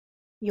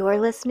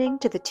You're listening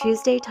to the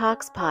Tuesday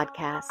Talks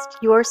podcast,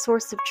 your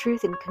source of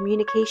truth in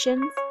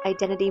communications,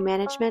 identity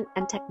management,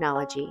 and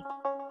technology.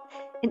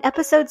 In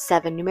episode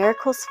 7,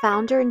 Numeracle's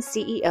founder and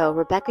CEO,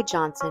 Rebekah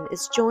Johnson,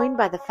 is joined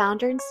by the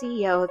founder and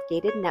CEO of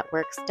Gated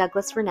Networks,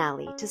 Douglas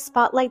Ranalli, to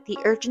spotlight the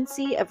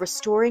urgency of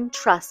restoring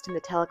trust in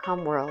the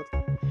telecom world.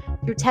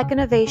 Through tech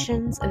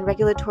innovations and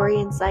regulatory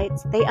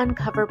insights, they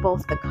uncover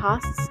both the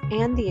costs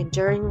and the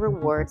enduring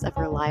rewards of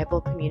a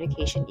reliable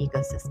communication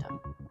ecosystem.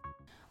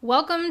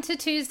 Welcome to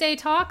Tuesday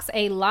Talks,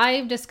 a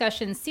live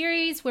discussion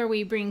series where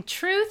we bring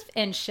truth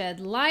and shed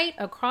light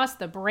across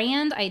the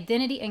brand,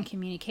 identity, and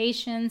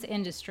communications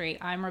industry.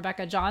 I'm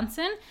Rebekah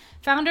Johnson,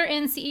 founder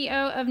and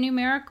CEO of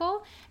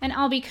Numeracle, and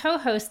I'll be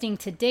co-hosting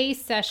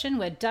today's session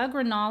with Doug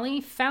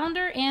Ranalli,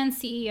 founder and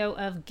CEO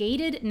of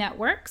Gated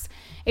Networks,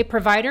 a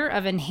provider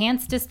of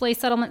enhanced display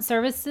settlement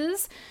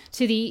services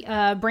to the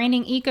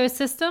branding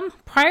ecosystem.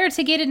 Prior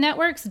to Gated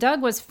Networks,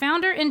 Doug was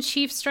founder and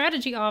chief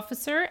strategy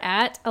officer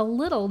at a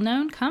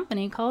little-known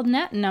company called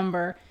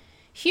NetNumber.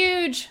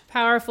 Huge,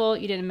 powerful,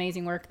 you did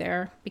amazing work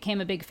there.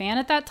 Became a big fan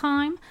at that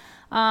time.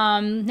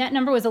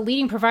 NetNumber was a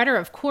leading provider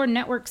of core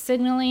network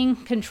signaling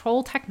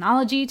control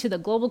technology to the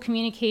global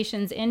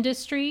communications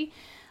industry.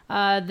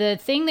 The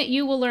thing that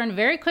you will learn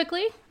very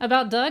quickly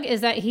about Doug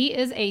is that he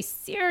is a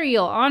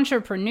serial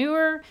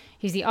entrepreneur.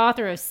 He's the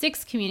author of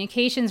 6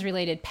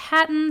 communications-related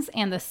patents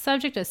and the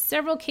subject of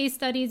several case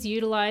studies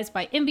utilized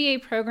by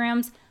MBA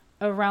programs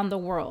around the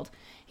world.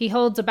 He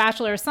holds a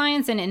Bachelor of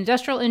Science in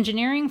Industrial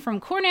Engineering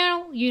from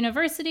Cornell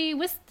University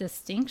with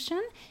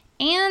distinction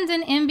and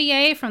an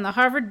MBA from the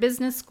Harvard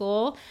Business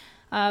School,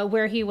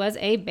 where he was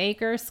a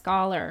Baker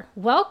Scholar.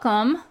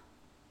 Welcome,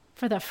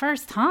 for the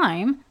first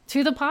time,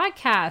 to the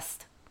podcast.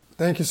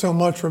 Thank you so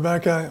much,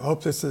 Rebekah. I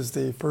hope this is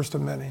the first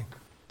of many.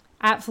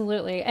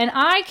 Absolutely. And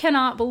I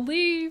cannot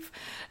believe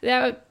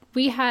that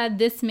we had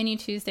this many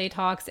Tuesday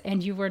Talks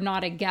and you were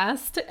not a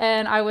guest.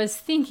 And I was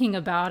thinking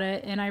about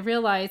it and I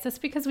realized that's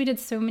because we did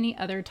so many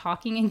other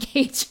talking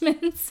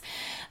engagements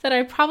that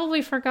I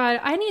probably forgot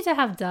I need to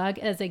have Doug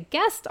as a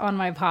guest on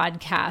my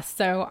podcast.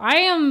 So I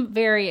am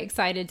very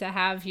excited to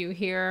have you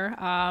here.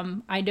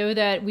 I know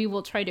that we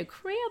will try to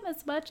cram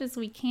as much as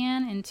we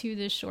can into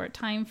this short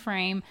time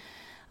frame.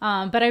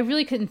 But I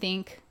really couldn't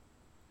think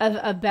of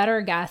a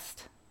better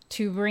guest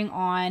to bring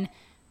on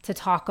to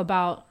talk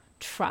about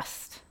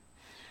trust.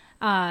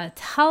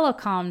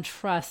 Telecom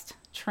trust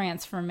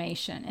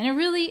transformation. And it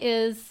really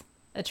is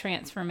a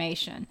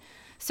transformation.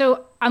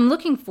 So I'm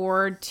looking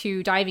forward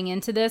to diving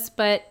into this,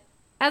 but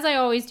as I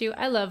always do,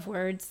 I love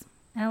words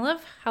and I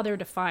love how they're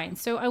defined.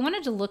 So I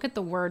wanted to look at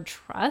the word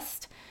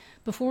trust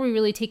before we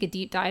really take a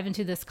deep dive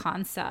into this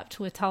concept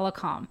with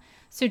telecom.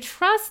 So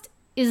trust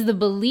is the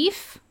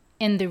belief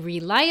in the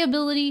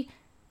reliability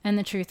and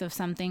the truth of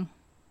something.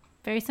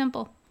 Very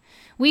simple.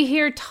 We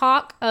hear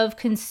talk of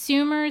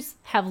consumers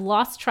have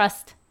lost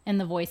trust in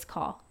the voice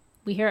call.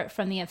 We hear it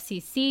from the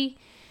FCC.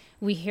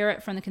 We hear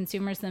it from the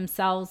consumers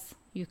themselves.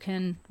 You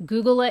can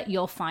Google it,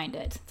 you'll find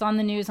it. It's on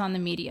the news, on the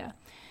media.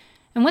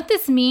 And what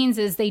this means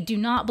is they do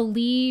not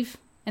believe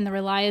in the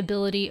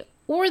reliability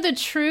or the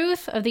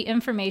truth of the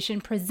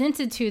information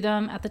presented to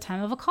them at the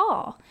time of a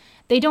call.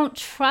 They don't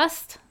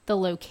trust the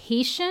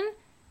location,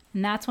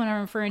 and that's what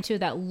I'm referring to,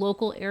 that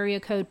local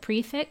area code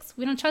prefix.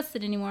 We don't trust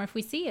it anymore if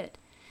we see it.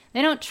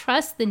 They don't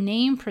trust the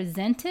name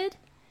presented,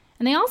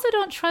 and they also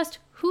don't trust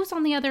who's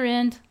on the other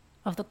end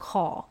of the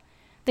call.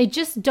 They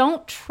just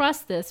don't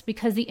trust this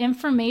because the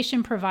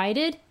information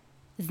provided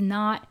is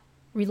not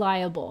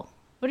reliable.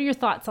 What are your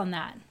thoughts on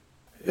that?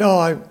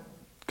 I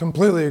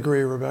completely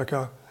agree,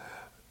 Rebekah.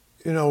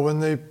 When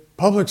the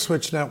public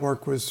switch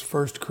network was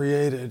first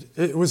created,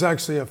 it was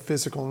actually a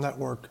physical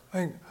network. I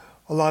think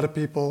a lot of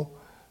people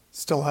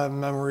still have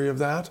memory of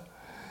that.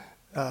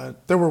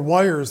 There were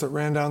wires that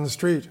ran down the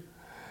street,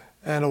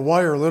 and a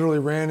wire literally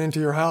ran into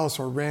your house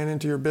or ran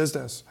into your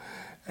business.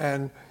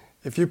 And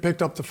if you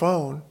picked up the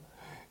phone,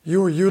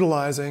 you were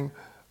utilizing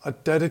a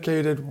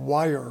dedicated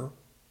wire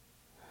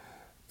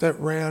that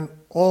ran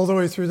all the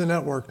way through the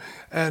network.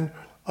 And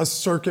a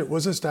circuit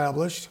was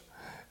established,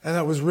 and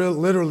that was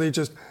literally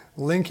just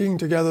linking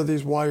together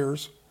these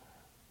wires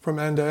from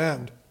end to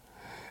end.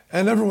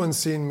 And everyone's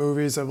seen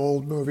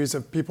old movies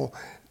of people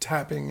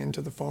tapping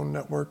into the phone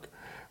network,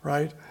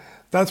 right?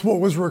 That's what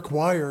was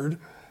required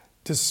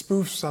to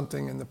spoof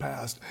something in the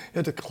past. You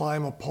had to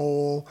climb a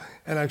pole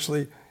and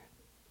actually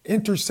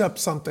intercept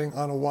something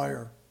on a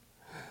wire.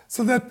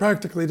 So that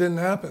practically didn't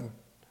happen.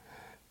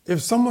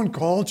 If someone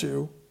called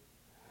you,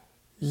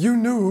 you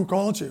knew who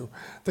called you.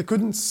 They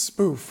couldn't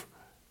spoof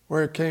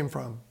where it came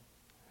from.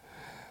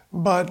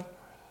 But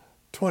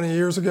 20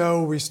 years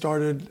ago, we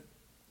started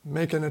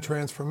making a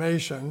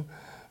transformation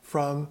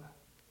from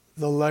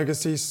the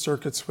legacy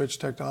circuit switch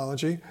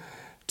technology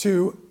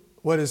to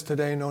what is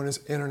today known as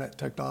internet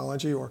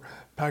technology or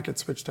packet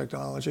switch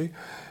technology.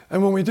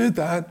 And when we did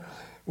that,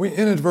 we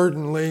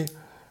inadvertently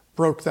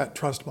broke that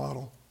trust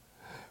model.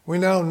 We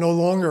now no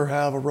longer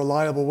have a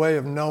reliable way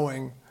of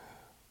knowing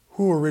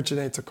who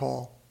originates a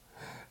call.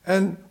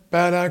 And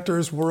bad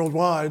actors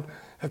worldwide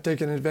have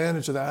taken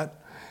advantage of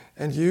that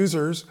And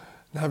users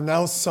have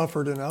now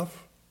suffered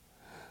enough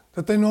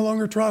that they no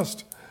longer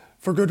trust,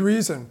 for good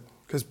reason,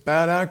 because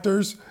bad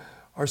actors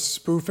are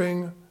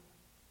spoofing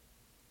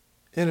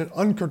in an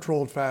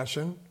uncontrolled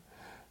fashion,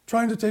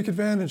 trying to take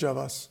advantage of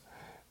us.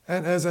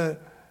 And as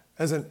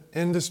an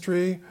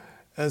industry,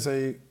 as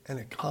an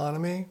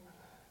economy,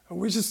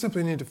 we just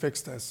simply need to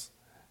fix this.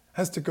 It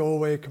has to go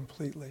away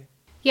completely.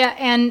 Yeah,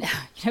 and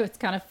it's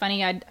kind of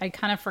funny. I'd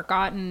kind of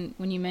forgotten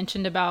when you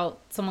mentioned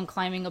about someone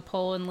climbing a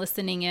pole and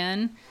listening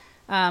in.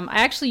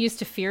 I actually used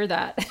to fear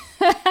that.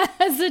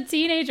 As a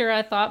teenager,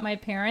 I thought my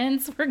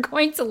parents were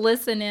going to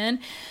listen in.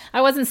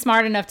 I wasn't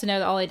smart enough to know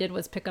that all I did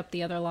was pick up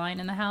the other line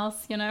in the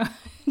house,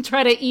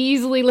 try to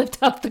easily lift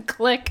up the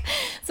click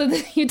so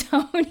that you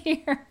don't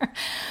hear.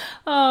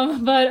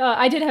 But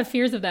I did have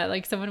fears of that,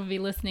 like someone would be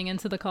listening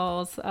into the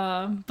calls.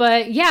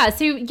 But yeah,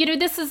 so,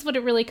 this is what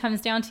it really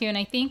comes down to. And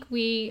I think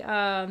we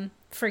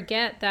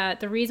forget that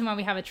the reason why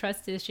we have a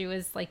trust issue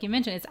is, like you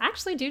mentioned, it's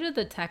actually due to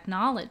the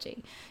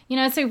technology.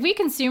 So if we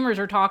consumers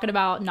are talking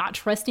about not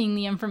trusting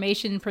the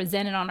information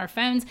presented on our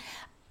phones,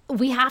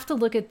 we have to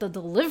look at the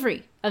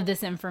delivery of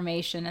this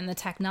information and the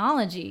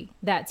technology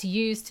that's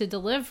used to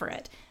deliver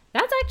it.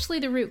 That's actually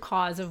the root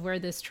cause of where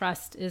this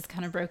trust is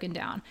kind of broken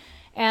down.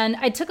 And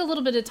I took a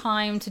little bit of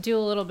time to do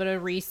a little bit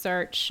of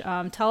research.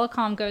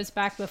 Telecom goes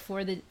back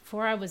before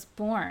I was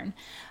born.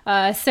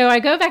 So I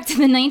go back to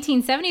the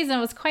 1970s, and I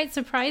was quite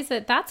surprised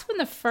that that's when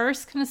the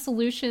first kind of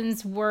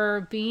solutions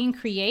were being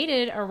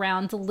created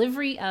around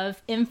delivery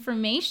of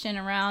information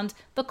around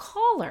the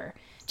caller,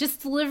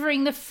 just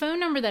delivering the phone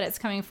number that it's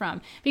coming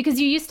from.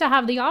 Because you used to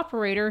have the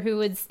operator who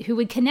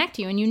would connect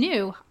you, and you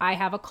knew, I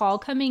have a call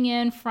coming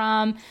in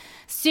from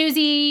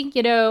Susie,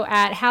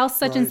 at house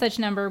such and such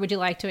number. Would you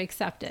like to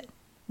accept it?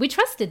 We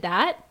trusted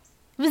that.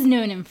 It was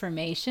known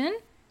information.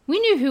 We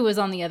knew who was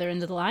on the other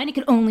end of the line. It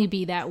could only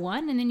be that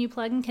one, and then you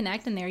plug and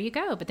connect, and there you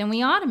go. But then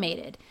we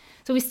automated.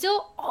 So we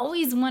still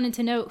always wanted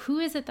to know, who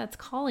is it that's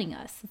calling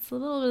us? It's a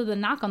little bit of the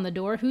knock on the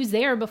door. Who's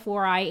there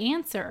before I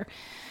answer?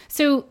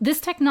 So this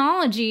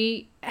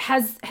technology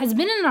has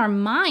been in our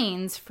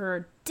minds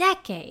for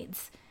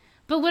decades.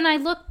 But when I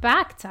look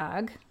back,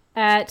 Doug,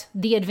 at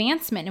the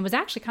advancement, it was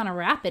actually kind of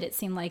rapid. It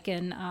seemed like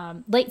in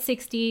late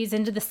 60s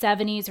into the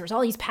 70s, there was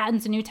all these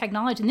patents and new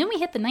technology. And then we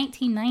hit the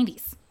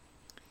 1990s.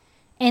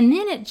 And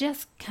then it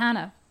just kind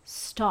of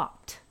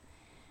stopped.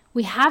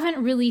 We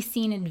haven't really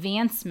seen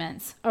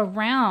advancements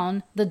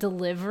around the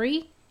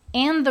delivery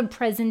and the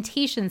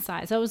presentation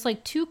side. So it was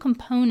like two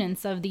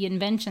components of the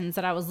inventions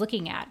that I was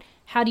looking at.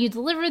 How do you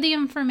deliver the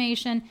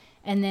information,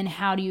 and then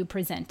how do you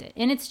present it?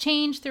 And it's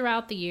changed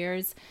throughout the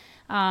years.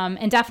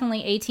 And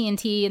definitely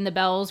AT&T and the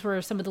Bells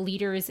were some of the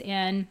leaders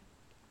in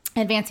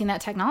advancing that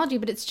technology,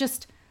 but it's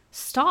just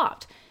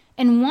stopped.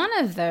 And one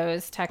of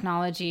those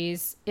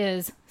technologies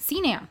is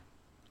CNAM.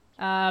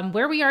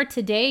 Where we are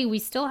today, we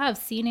still have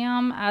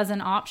CNAM as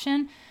an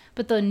option,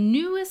 but the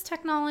newest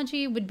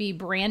technology would be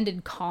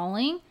branded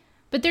calling,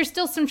 but there's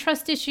still some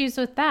trust issues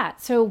with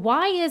that. So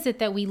why is it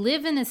that we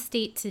live in a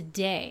state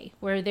today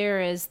where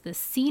there is the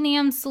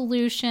CNAM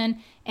solution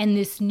and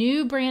this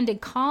new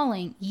branded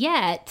calling,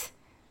 yet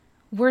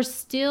we're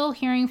still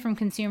hearing from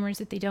consumers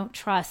that they don't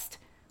trust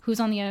who's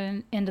on the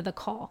other end of the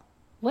call?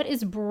 What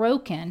is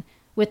broken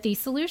with these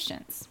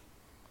solutions?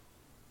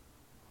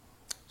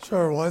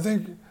 Sure. Well, I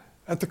think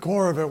at the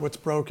core of it, what's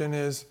broken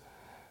is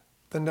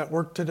the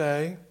network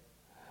today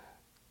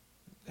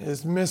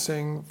is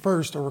missing,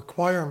 first, a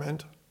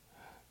requirement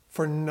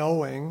for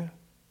knowing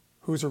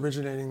who's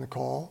originating the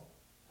call,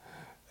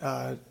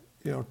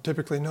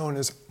 typically known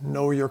as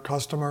know your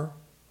customer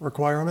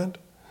requirement.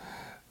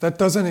 That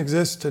doesn't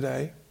exist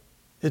today.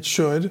 It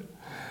should.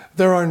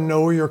 There are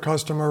know your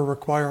customer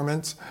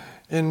requirements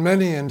in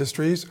many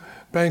industries.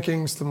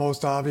 Banking's the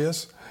most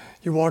obvious.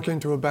 You walk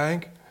into a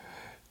bank,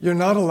 you're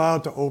not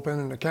allowed to open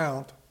an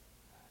account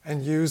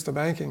and use the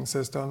banking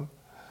system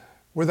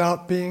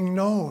without being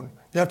known.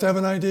 You have to have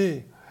an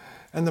ID,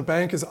 and the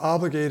bank is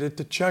obligated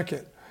to check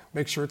it,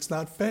 make sure it's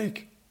not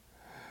fake.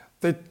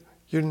 That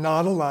you're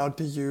not allowed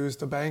to use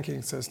the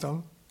banking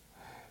system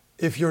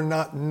if you're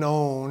not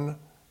known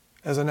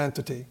as an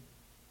entity.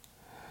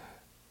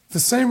 The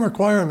same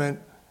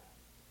requirement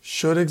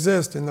should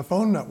exist in the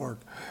phone network.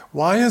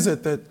 Why is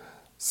it that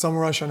some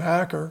Russian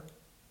hacker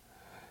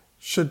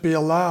should be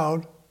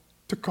allowed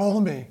to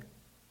call me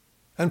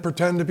and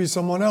pretend to be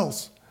someone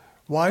else?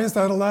 Why is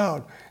that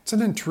allowed? It's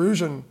an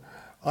intrusion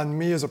on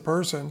me as a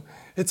person.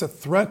 It's a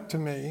threat to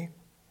me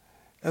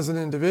as an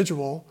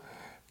individual.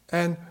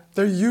 And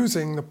they're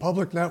using the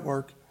public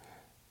network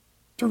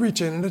to reach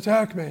in and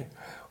attack me.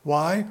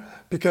 Why?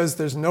 Because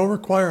there's no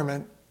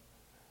requirement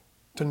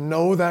to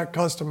know that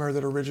customer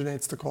that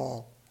originates the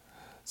call.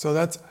 So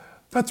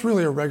that's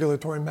really a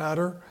regulatory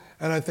matter,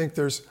 and I think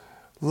there's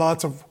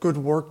lots of good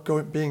work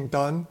being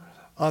done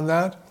on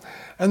that.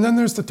 And then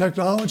there's the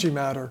technology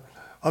matter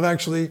of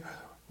actually,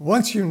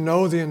 once you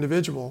know the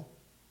individual,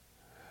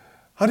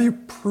 how do you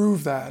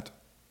prove that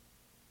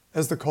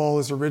as the call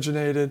is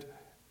originated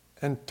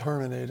and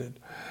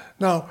terminated?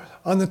 Now,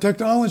 on the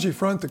technology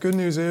front, the good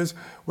news is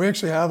we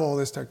actually have all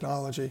this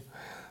technology.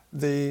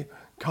 The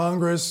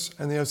Congress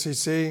and the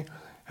FCC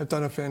have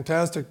done a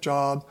fantastic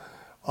job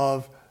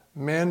of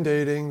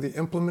mandating the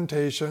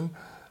implementation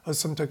of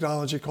some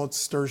technology called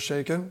stir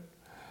shaken.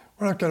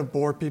 We're not going to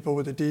bore people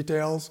with the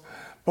details,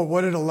 but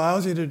what it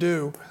allows you to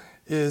do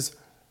is,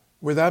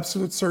 with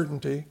absolute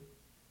certainty,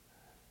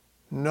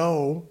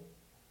 know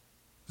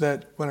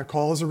that when a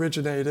call is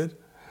originated,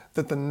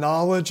 that the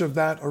knowledge of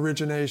that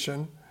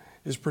origination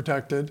is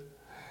protected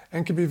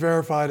and can be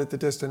verified at the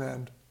distant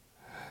end.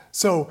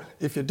 So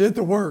if you did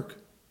the work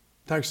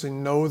to actually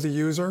know the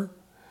user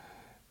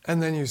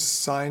and then you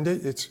signed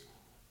it,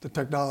 the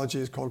technology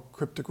is called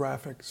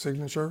cryptographic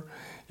signature,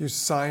 you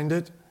signed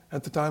it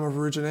at the time of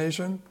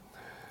origination,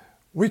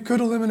 we could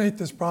eliminate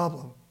this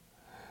problem.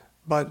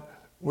 But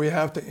we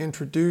have to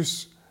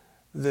introduce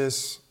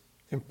this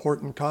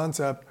important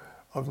concept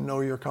of know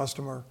your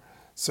customer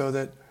so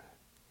that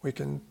we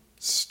can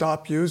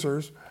stop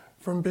users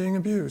from being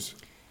abused.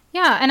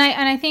 Yeah, and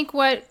I think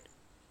what,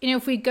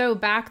 if we go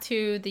back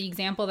to the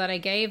example that I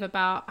gave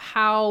about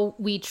how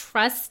we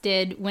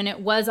trusted when it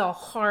was a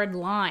hard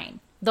line,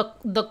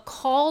 the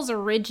call's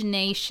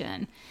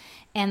origination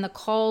and the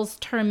call's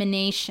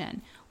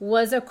termination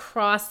was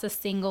across a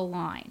single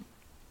line.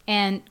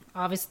 And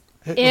obviously,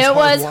 it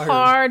was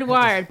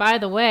hardwired. By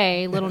the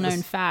way, little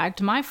known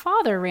fact, my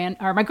grandfather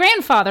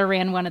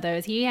ran one of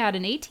those. He had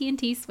an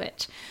AT&T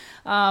switch.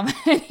 And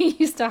he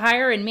used to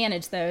hire and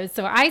manage those.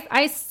 So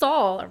I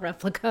saw a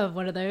replica of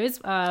one of those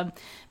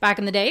back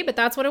in the day, but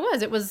that's what it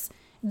was. It was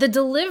the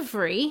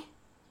delivery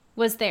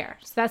was there.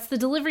 So that's the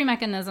delivery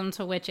mechanism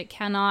to which it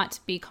cannot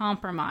be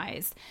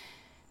compromised.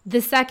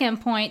 The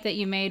second point that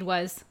you made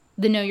was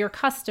the know your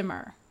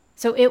customer.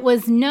 So it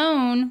was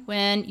known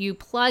when you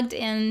plugged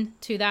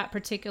into that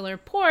particular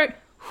port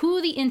who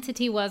the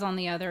entity was on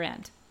the other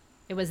end.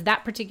 It was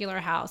that particular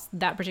house,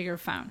 that particular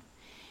phone.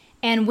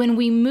 And when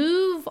we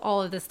move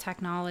all of this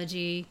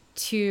technology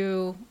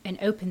to an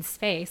open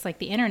space like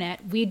the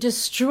internet, we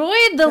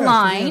destroyed the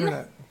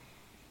line,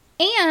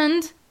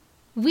 and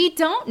we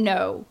don't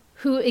know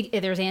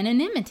there's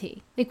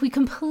anonymity. Like, we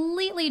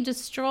completely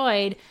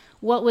destroyed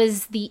what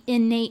was the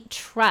innate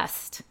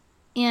trust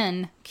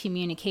in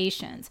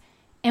communications.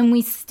 And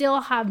we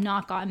still have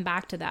not gotten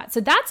back to that.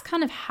 So that's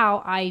kind of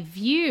how I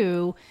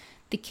view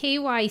the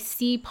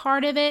KYC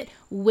part of it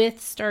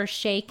with stir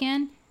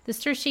shaken. The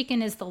stir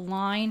shaken is the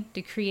line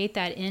to create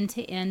that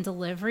end-to-end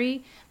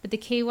delivery, but the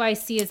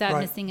KYC is that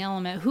missing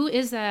element. Who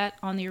is that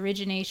on the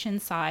origination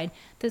side,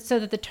 so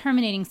that the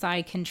terminating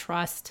side can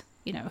trust,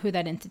 who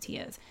that entity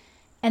is.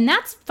 And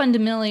that's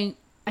fundamentally,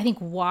 I think,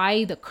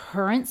 why the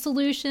current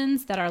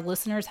solutions that our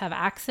listeners have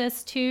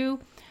access to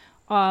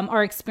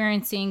are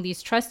experiencing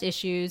these trust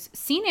issues.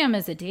 CNAM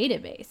is a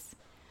database,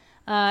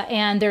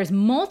 and there's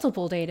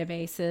multiple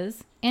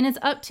databases, and it's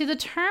up to the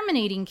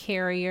terminating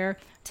carrier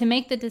to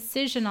make the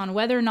decision on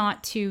whether or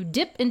not to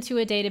dip into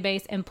a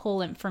database and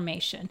pull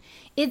information.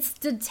 It's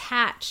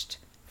detached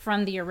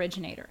from the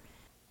originator.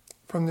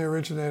 From the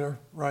originator,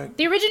 right.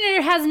 The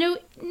originator has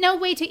no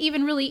way to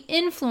even really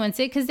influence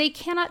it because they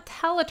cannot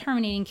tell a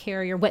terminating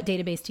carrier what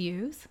database to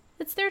use.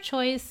 It's their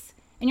choice.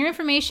 And your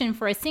information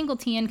for a single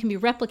TN can be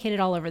replicated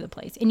all over the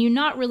place. And you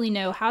not really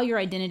know how your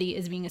identity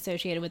is being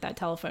associated with that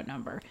telephone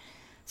number.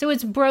 So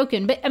it's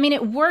broken. But,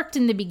 it worked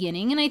in the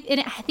beginning. And I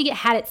think it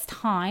had its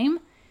time.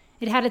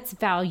 It had its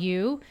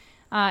value.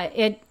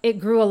 It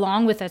grew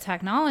along with the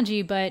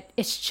technology. But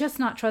it's just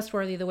not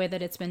trustworthy the way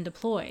that it's been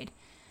deployed.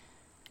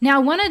 Now,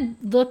 I want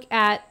to look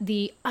at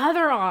the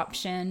other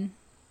option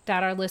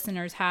that our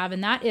listeners have.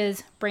 And that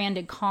is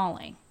branded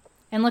calling.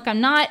 And look,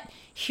 I'm not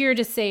here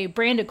to say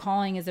branded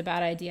calling is a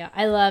bad idea.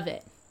 I love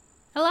it.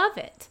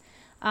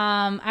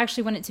 I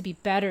actually want it to be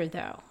better,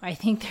 though. I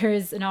think there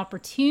is an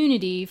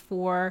opportunity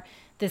for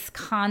this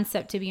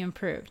concept to be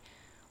improved.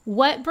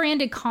 What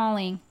branded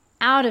calling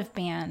out of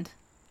band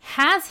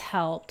has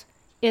helped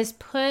is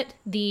put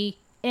the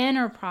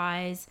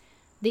enterprise,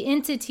 the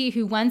entity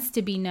who wants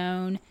to be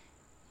known,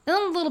 in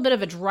a little bit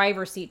of a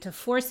driver's seat to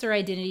force their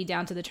identity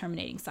down to the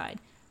terminating side.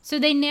 So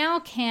they now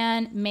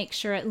can make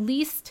sure at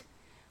least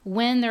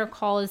when their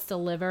call is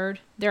delivered,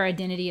 their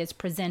identity is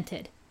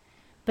presented.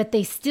 But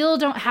they still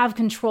don't have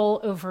control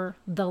over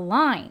the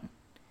line,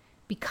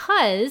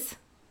 because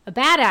a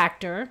bad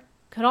actor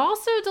could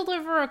also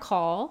deliver a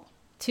call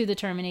to the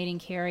terminating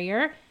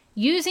carrier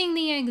using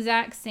the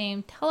exact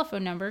same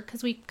telephone number,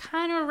 because we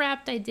kind of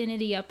wrapped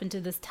identity up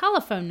into this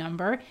telephone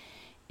number,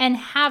 and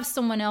have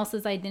someone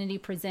else's identity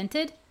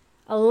presented,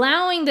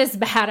 allowing this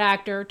bad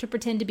actor to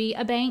pretend to be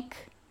a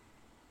bank.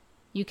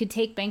 You could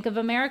take Bank of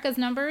America's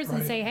numbers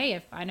and say, hey,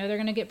 if I know they're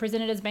going to get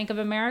presented as Bank of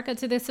America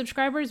to the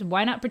subscribers,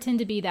 why not pretend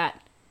to be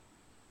that?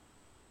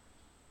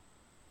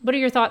 What are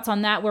your thoughts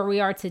on that, where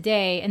we are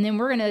today? And then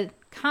we're going to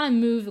kind of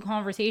move the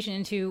conversation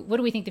into what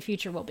do we think the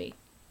future will be?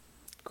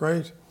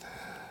 Great.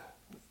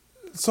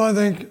 So I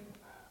think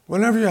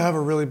whenever you have a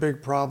really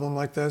big problem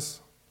like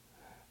this,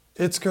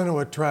 it's going to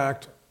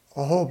attract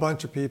a whole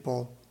bunch of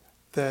people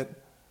that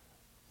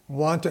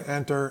want to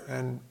enter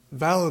and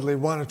validly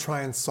want to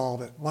try and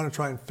solve it, want to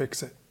try and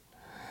fix it.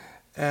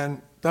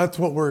 And that's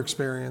what we're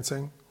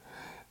experiencing.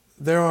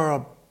 There are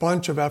a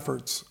bunch of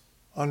efforts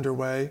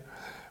underway.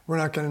 We're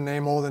not going to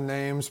name all the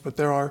names, but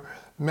there are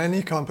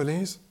many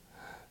companies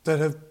that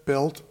have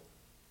built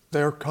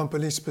their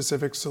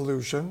company-specific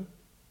solution,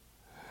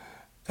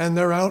 and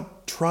they're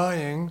out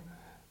trying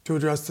to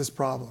address this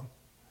problem.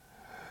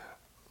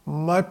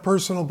 My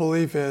personal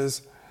belief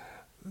is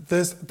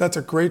that's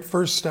a great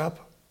first step.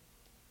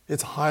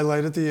 It's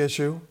highlighted the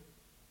issue,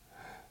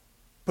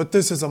 but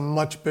this is a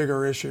much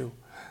bigger issue.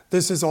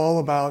 This is all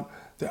about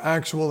the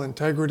actual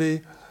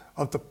integrity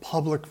of the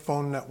public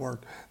phone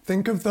network.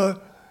 Think of the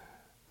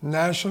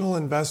national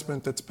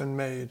investment that's been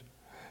made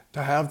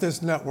to have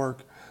this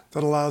network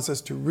that allows us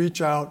to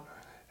reach out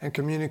and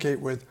communicate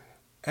with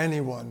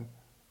anyone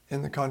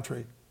in the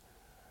country.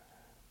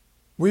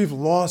 We've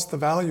lost the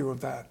value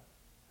of that.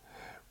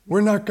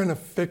 We're not going to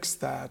fix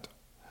that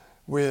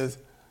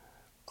with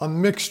a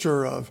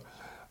mixture of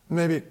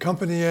maybe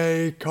company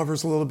A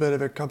covers a little bit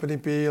of it, company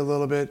B a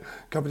little bit,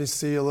 company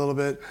C a little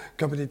bit,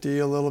 company D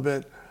a little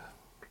bit.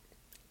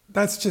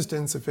 That's just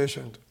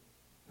insufficient.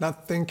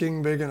 Not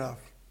thinking big enough.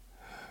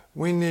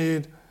 We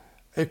need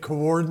a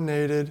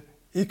coordinated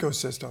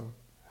ecosystem.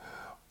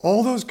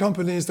 All those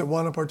companies that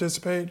want to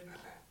participate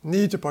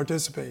need to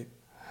participate,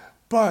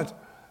 but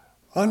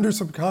under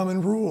some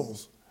common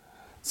rules,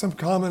 some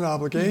common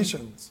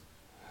obligations,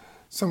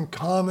 some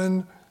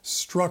common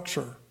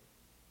structure.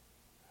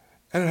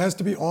 And it has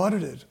to be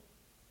audited.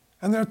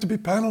 And there have to be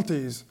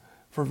penalties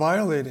for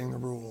violating the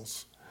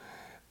rules.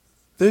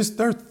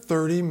 There are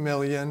 30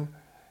 million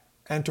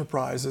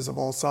enterprises of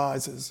all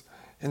sizes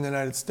in the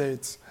United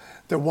States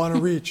that want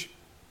to reach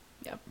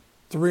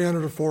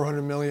 300 or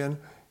 400 million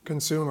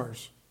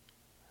consumers.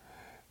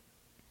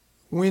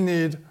 We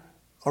need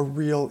a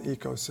real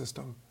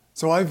ecosystem.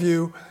 So I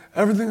view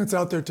everything that's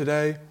out there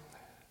today,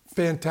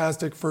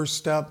 fantastic first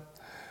step.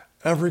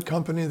 Every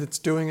company that's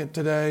doing it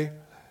today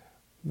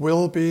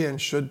will be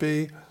and should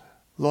be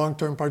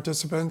long-term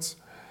participants,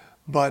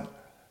 but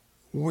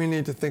we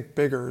need to think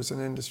bigger as an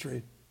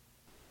industry.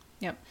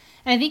 Yep.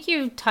 And I think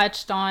you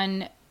touched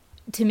on,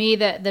 to me,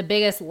 the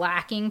biggest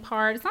lacking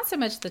part. It's not so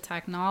much the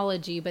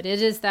technology, but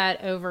it is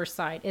that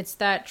oversight. It's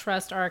that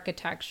trust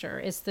architecture.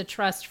 It's the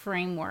trust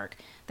framework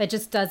that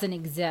just doesn't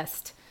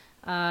exist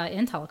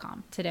in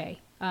telecom today.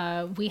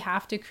 We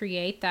have to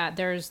create that.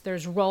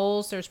 There's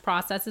roles, there's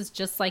processes,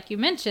 just like you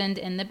mentioned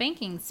in the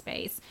banking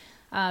space.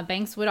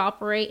 Banks would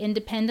operate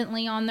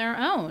independently on their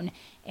own,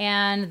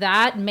 and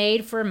that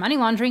made for money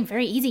laundering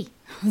very easy.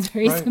 It was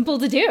very simple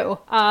to do.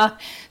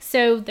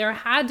 So there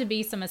had to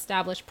be some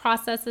established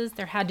processes.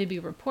 There had to be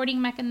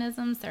reporting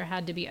mechanisms. There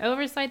had to be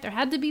oversight. There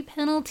had to be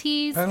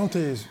penalties.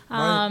 Penalties.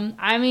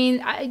 I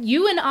mean,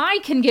 you and I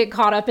can get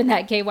caught up in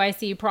that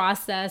KYC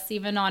process,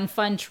 even on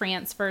fund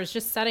transfers.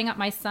 Just setting up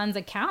my son's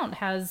account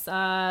has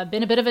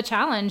been a bit of a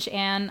challenge,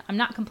 and I'm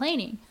not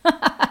complaining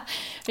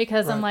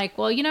because I'm like,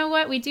 well, you know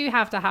what? We do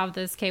have to have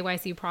this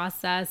KYC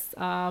process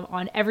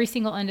on every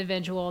single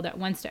individual that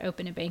wants to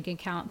open a bank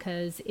account,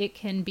 because it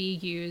can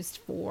be used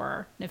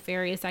for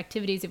nefarious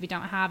activities if we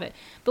don't have it.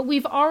 But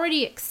we've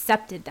already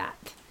accepted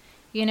that.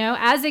 You know,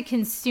 as a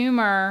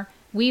consumer,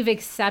 we've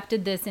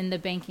accepted this in the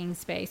banking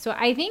space. So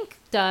I think,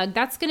 Doug,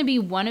 that's going to be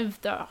one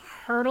of the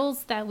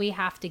hurdles that we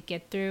have to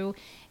get through,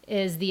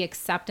 is the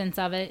acceptance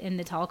of it in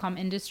the telecom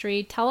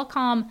industry.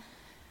 Telecom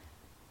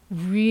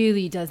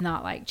really does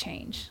not like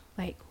change.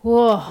 Like,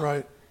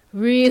 whoa,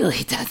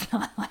 really does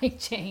not like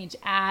change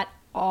at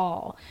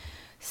all.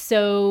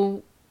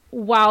 So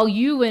while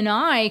you and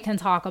I can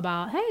talk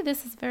about, hey,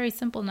 this is a very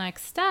simple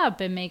next step,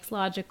 it makes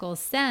logical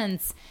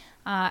sense,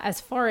 as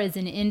far as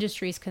an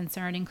industry is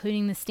concerned,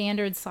 including the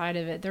standards side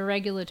of it, the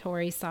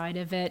regulatory side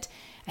of it,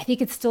 I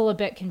think it's still a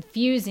bit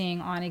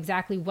confusing on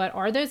exactly what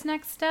are those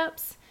next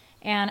steps.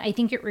 And I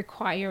think it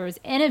requires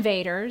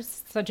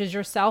innovators such as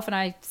yourself, and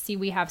I see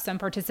we have some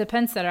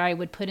participants that I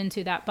would put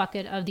into that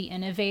bucket of the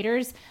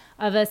innovators,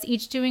 of us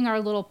each doing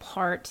our little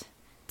part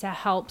to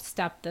help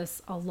step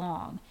this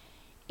along.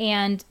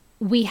 And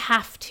we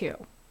have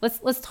to.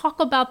 Let's talk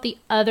about the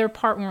other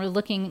part when we're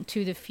looking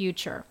to the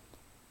future.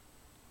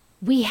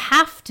 We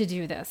have to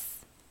do this,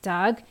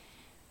 Doug.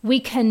 We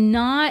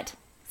cannot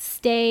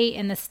stay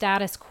in the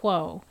status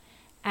quo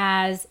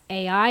as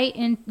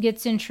AI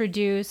gets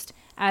introduced,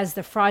 as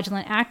the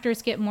fraudulent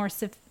actors get more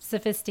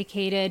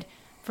sophisticated.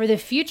 For the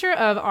future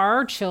of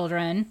our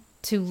children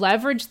to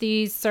leverage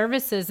these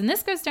services, and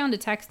this goes down to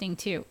texting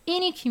too,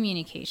 any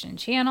communication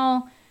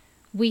channel,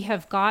 we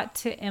have got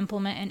to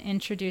implement and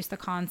introduce the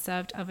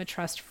concept of a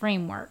trust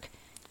framework.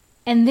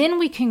 And then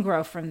we can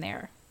grow from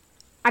there.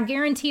 I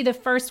guarantee the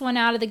first one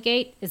out of the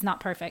gate is not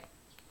perfect.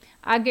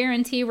 I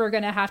guarantee we're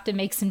going to have to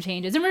make some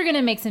changes, and we're going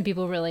to make some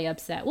people really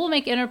upset. We'll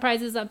make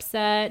enterprises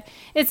upset.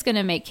 It's going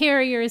to make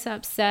carriers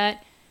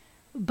upset,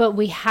 but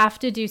we have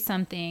to do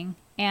something.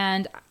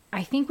 And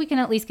I think we can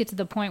at least get to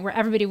the point where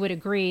everybody would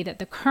agree that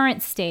the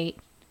current state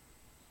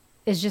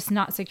is just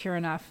not secure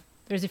enough.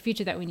 There's a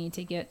future that we need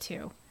to get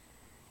to.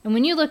 And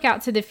when you look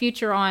out to the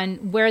future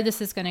on where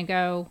this is going to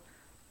go,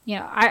 you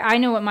know, I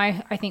know what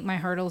I think my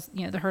hurdles,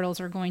 you know, the hurdles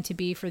are going to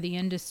be for the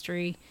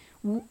industry.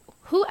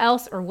 Who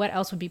else or what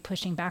else would be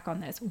pushing back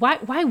on this?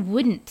 Why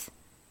wouldn't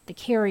the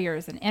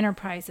carriers and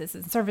enterprises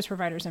and service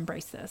providers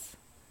embrace this?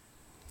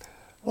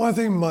 Well, I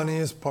think money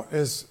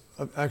is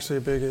actually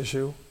a big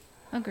issue.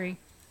 Agree.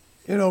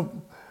 You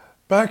know,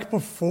 back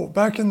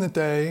in the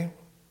day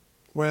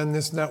when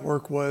this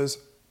network was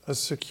a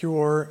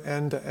secure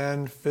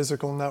end-to-end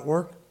physical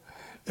network,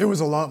 it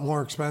was a lot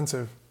more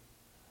expensive.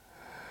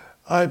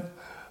 I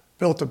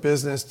built a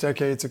business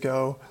decades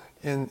ago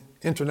in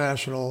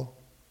international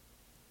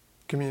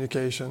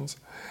communications,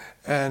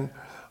 and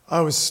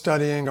I was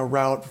studying a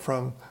route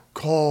from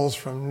calls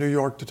from New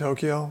York to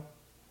Tokyo,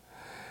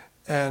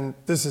 and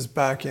this is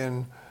back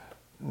in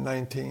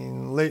late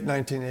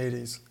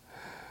 1980s.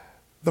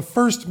 The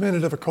first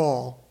minute of a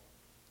call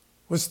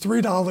was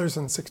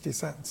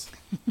 $3.60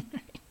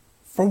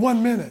 for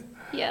 1 minute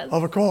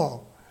of a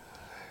call.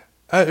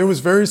 It was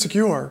very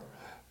secure,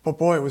 but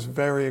boy, it was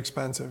very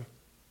expensive.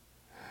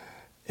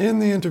 In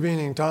the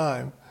intervening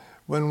time,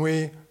 when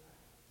we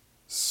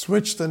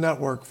switched the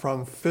network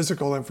from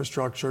physical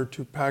infrastructure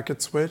to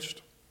packet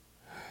switched,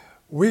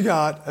 we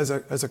got, as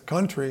a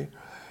country,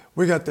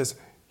 we got this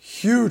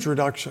huge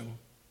reduction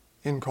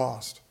in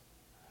cost.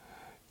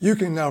 You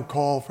can now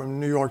call from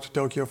New York to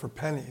Tokyo for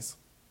pennies,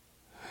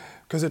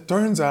 because it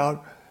turns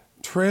out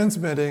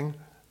transmitting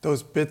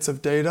those bits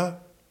of data,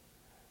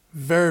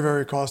 very,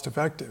 very cost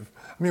effective.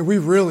 I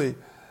mean,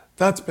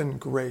 that's been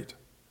great.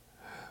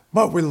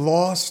 But we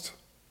lost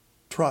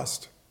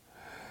trust.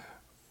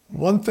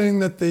 One thing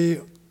that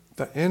the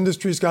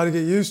industry's got to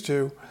get used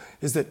to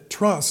is that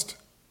trust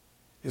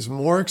is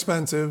more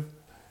expensive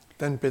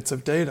than bits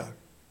of data.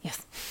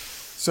 Yes.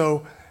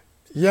 So,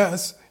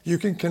 yes, you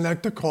can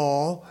connect a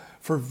call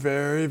for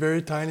very,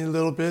 very tiny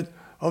little bit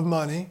of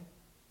money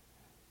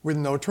with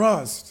no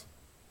trust.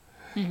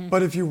 Mm-hmm.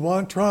 But if you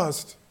want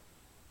trust,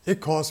 it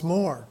costs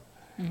more.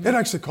 Mm-hmm. It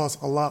actually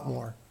costs a lot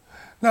more.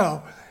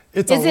 Now,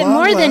 it's a lot less. Is it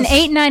more than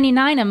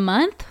 $8.99 a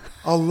month?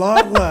 A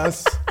lot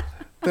less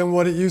than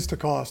what it used to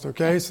cost,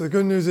 okay? So the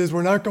good news is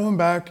we're not going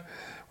back.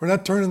 We're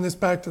not turning this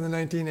back to the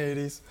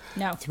 1980s.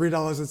 No.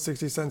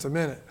 $3.60 a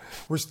minute.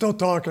 We're still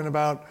talking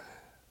about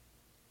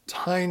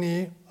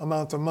tiny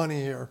amounts of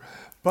money here.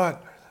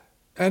 But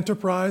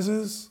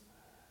enterprises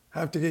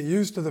have to get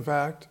used to the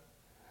fact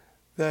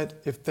that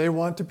if they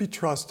want to be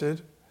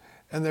trusted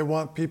and they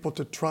want people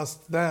to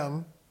trust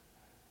them,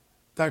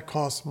 that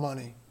costs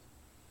money.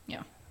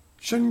 Yeah.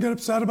 Shouldn't get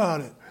upset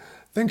about it.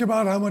 Think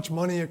about how much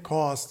money it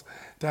costs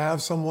to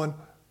have someone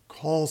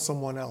call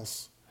someone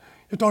else.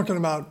 You're talking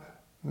about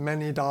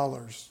many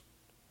dollars.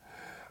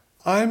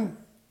 I'm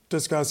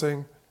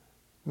discussing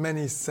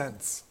many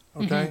cents,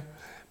 okay? Mm-hmm.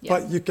 Yeah.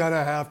 But you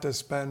gotta have to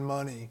spend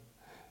money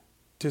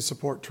to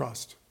support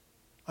trust.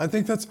 I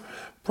think that's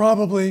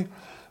probably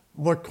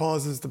what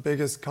causes the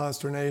biggest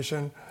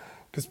consternation,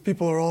 because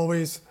people are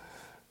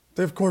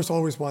they of course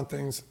always want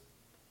things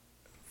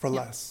for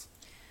less.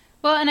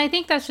 Well, and I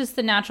think that's just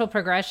the natural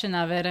progression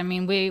of it. I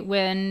mean,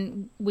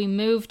 when we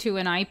move to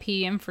an IP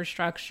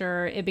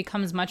infrastructure, it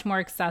becomes much more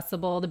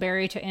accessible. The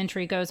barrier to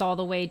entry goes all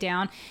the way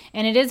down,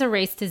 and it is a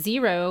race to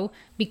zero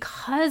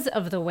because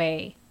of the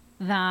way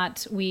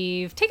that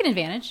we've taken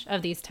advantage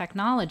of these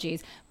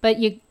technologies. But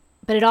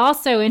it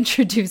also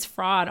introduced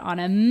fraud on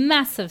a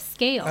massive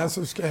scale.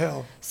 Massive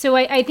scale. So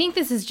I think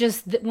this is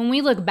just, when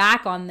we look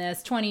back on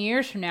this 20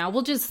 years from now,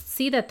 we'll just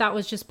see that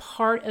was just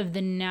part of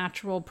the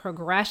natural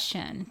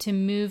progression to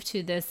move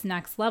to this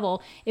next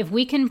level. If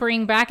we can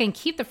bring back and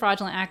keep the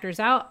fraudulent actors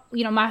out,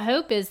 you know, my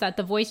hope is that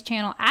the voice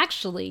channel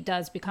actually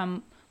does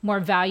become more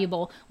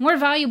valuable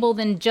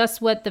than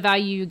just what the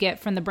value you get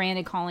from the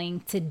branded calling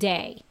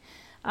today.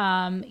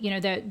 You know,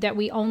 that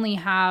we only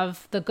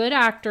have the good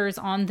actors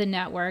on the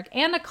network,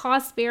 and a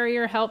cost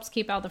barrier helps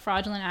keep out the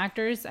fraudulent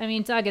actors. I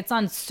mean, Doug, it's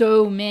on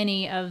so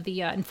many of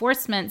the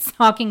enforcements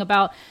talking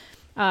about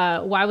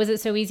why was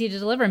it so easy to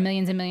deliver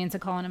millions and millions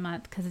of calls in a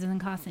month? Because it doesn't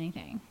cost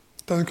anything.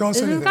 Doesn't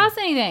cost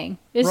anything.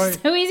 It's right.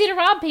 so easy to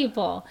rob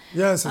people.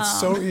 Yes, it's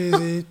so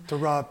easy to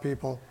rob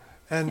people.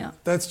 And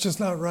that's just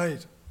not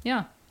right.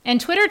 Yeah. And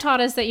Twitter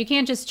taught us that you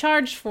can't just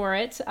charge for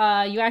it.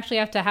 You actually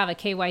have to have a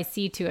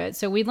KYC to it.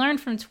 So we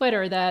learned from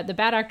Twitter that the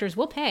bad actors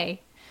will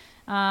pay.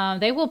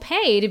 They will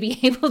pay to be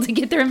able to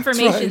get their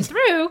information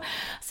through.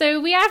 So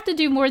we have to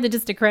do more than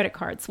just a credit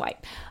card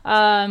swipe.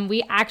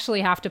 We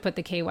actually have to put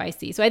the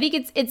KYC. So I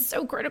think it's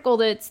so critical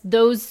that it's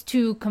those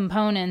two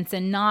components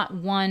and not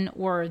one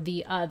or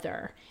the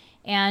other.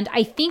 And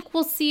I think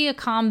we'll see a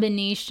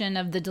combination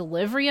of the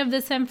delivery of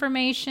this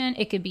information.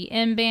 It could be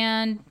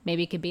in-band,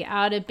 maybe it could be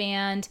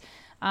out-of-band.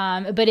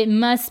 But it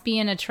must be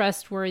in a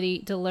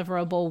trustworthy,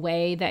 deliverable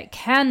way that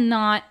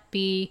cannot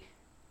be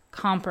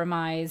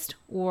compromised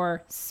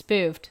or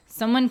spoofed.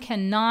 Someone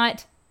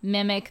cannot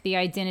mimic the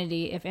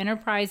identity. If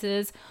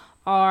enterprises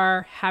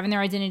are having their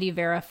identity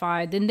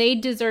verified, then they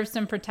deserve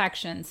some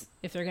protections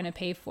if they're going to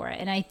pay for it.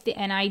 And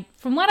I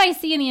from what I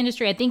see in the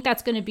industry, I think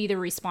that's going to be the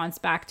response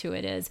back to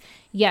it is,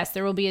 yes,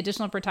 there will be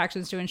additional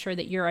protections to ensure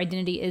that your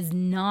identity is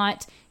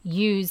not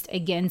used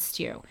against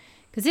you.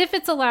 Because if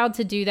it's allowed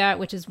to do that,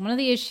 which is one of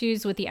the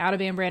issues with the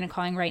out-of-band branded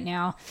calling right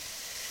now,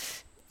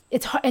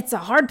 it's a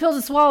hard pill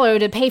to swallow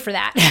to pay for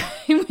that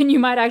when you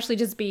might actually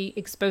just be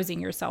exposing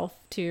yourself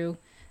to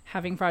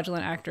having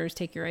fraudulent actors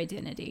take your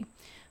identity.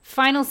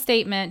 Final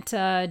statement,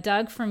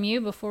 Doug, from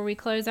you before we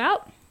close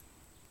out.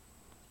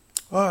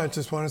 Well, I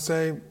just want to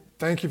say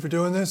thank you for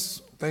doing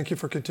this. Thank you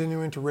for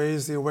continuing to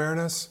raise the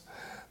awareness.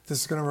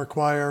 This is going to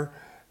require,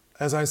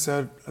 as I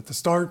said at the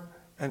start,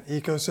 an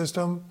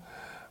ecosystem.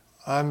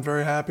 I'm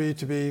very happy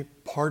to be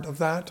part of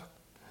that.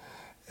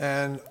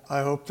 And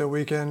I hope that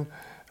we can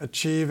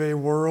achieve a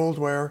world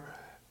where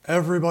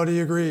everybody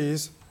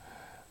agrees.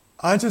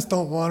 I just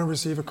don't want to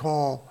receive a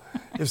call.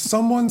 If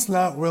someone's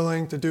not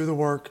willing to do the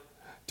work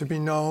to be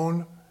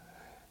known,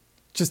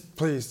 just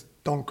please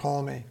don't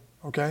call me,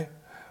 okay?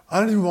 I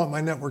don't even want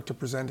my network to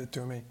present it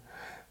to me.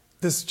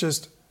 This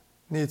just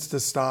needs to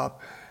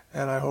stop,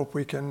 and I hope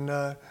we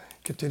can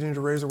continue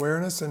to raise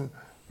awareness and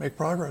make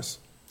progress.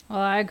 Well,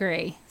 I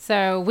agree.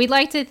 So we'd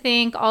like to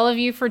thank all of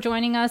you for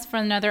joining us for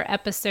another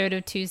episode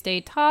of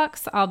Tuesday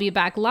Talks. I'll be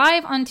back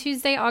live on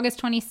Tuesday,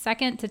 August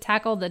 22nd to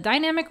tackle the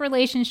dynamic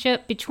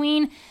relationship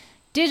between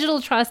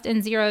digital trust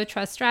and zero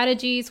trust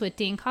strategies with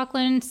Dean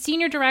Coughlin,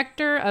 Senior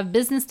Director of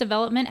Business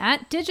Development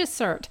at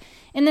DigiCert.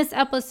 In this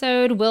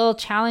episode, we'll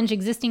challenge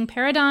existing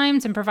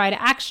paradigms and provide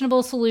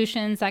actionable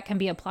solutions that can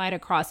be applied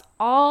across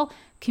all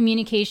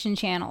communication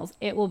channels.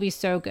 It will be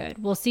so good.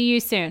 We'll see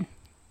you soon.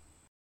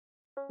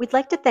 We'd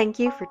like to thank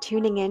you for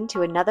tuning in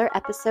to another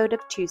episode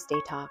of Tuesday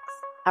Talks.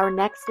 Our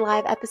next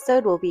live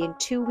episode will be in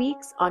 2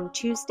 weeks on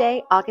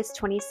Tuesday, August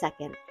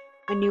 22nd.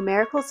 When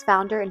Numeracle's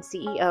founder and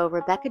CEO,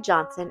 Rebekah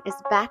Johnson, is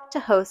back to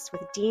host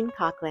with Dean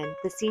Coughlin,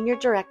 the Senior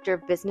Director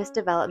of Business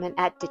Development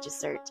at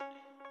DigiCert.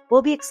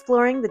 We'll be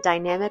exploring the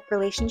dynamic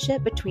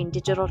relationship between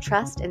digital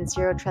trust and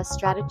zero trust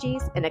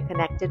strategies in a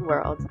connected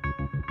world.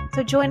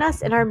 So join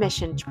us in our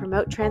mission to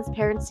promote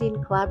transparency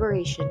and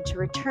collaboration to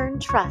return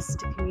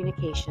trust to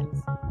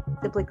communications.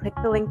 Simply click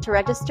the link to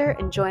register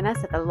and join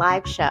us at the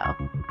live show.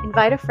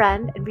 Invite a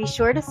friend and be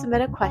sure to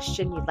submit a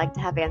question you'd like to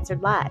have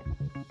answered live.